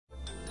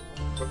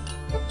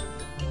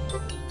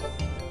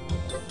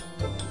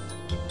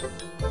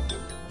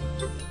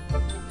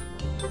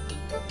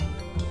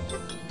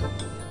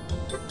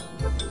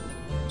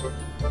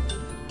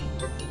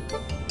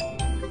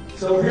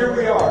So here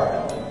we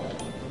are,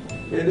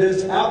 in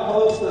this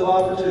outpost of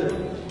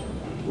opportunity,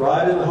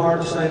 right in the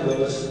heart of St.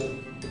 Louis,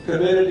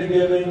 committed to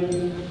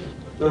giving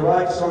the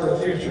right sort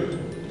of future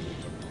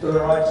to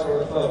the right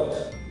sort of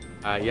folks.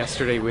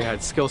 Yesterday we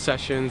had skill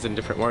sessions and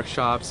different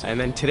workshops, and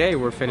then today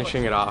we're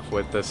finishing it off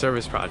with the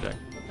service project.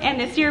 And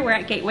this year we're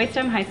at Gateway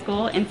STEM High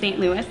School in St.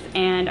 Louis,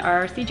 and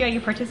our CGI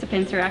U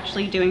participants are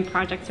actually doing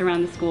projects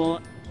around the school.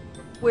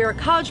 We're a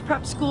college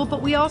prep school,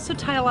 but we also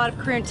tie a lot of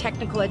career and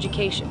technical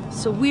education.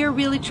 So we're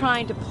really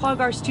trying to plug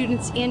our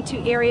students into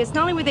areas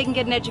not only where they can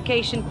get an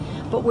education,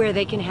 but where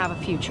they can have a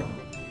future.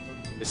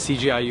 The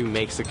CGI U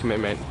makes a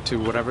commitment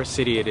to whatever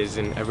city it is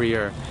in every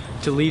year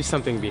to leave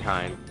something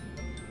behind.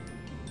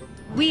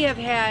 We have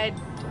had,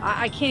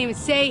 I can't even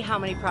say how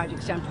many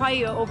projects done,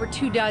 probably over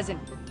 24.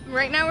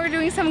 Right now we're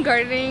doing some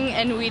gardening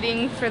and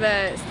weeding for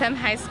the STEM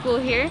high school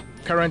here.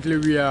 Currently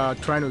we are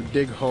trying to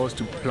dig holes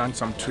to plant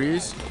some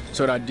trees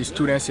so that the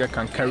students here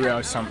can carry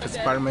out some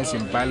experiments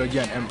in biology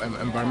and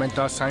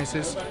environmental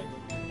sciences.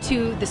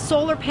 To the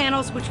solar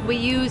panels, which we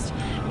used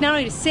not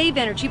only to save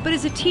energy, but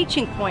as a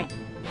teaching point.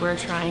 We're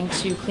trying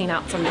to clean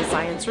out some of the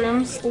science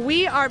rooms.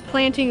 We are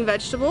planting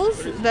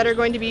vegetables that are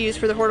going to be used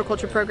for the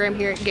horticulture program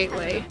here at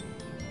Gateway.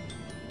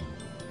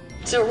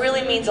 So it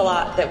really means a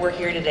lot that we're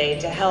here today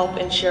to help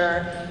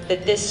ensure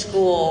that this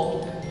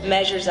school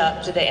measures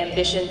up to the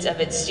ambitions of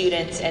its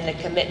students and the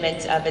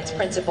commitments of its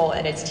principal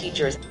and its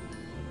teachers.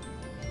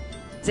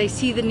 As they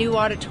see the new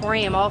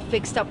auditorium all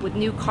fixed up with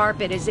new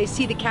carpet, as they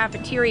see the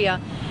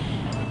cafeteria,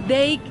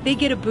 they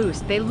get a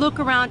boost. They look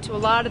around to a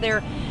lot of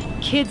their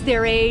kids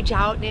their age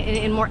out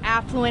in more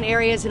affluent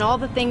areas and all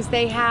the things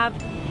they have,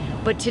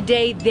 but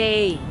today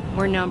they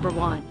were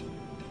 #1.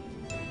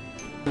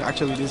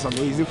 Actually, this is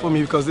amazing for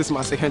me because this is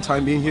my second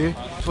time being here.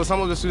 For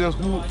some of the students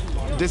who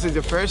this is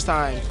the first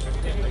time,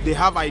 they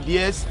have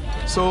ideas.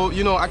 So,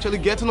 you know, actually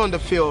getting on the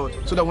field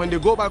so that when they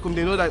go back home,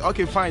 they know that,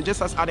 okay, fine,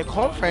 just as at the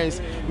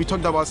conference, we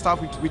talked about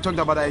stuff, we talked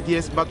about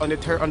ideas, but on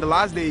the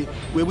last day,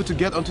 we're able to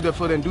get onto the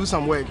field and do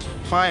some work.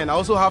 Fine, I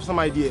also have some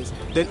ideas.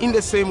 Then in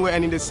the same way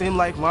and in the same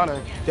like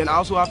manner, then I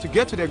also have to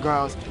get to the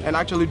grounds and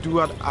actually do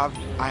what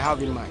I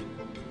have in mind.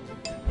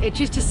 It's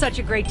just such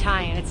a great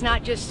tie-in. It's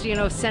not just, you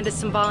know, send us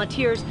some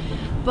volunteers,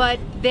 but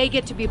they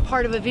get to be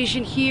part of a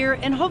vision here,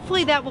 and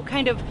hopefully that will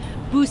kind of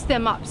boost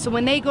them up. So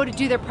when they go to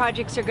do their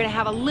projects, they're going to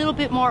have a little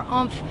bit more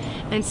oomph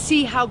and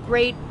see how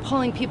great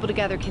pulling people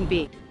together can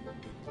be.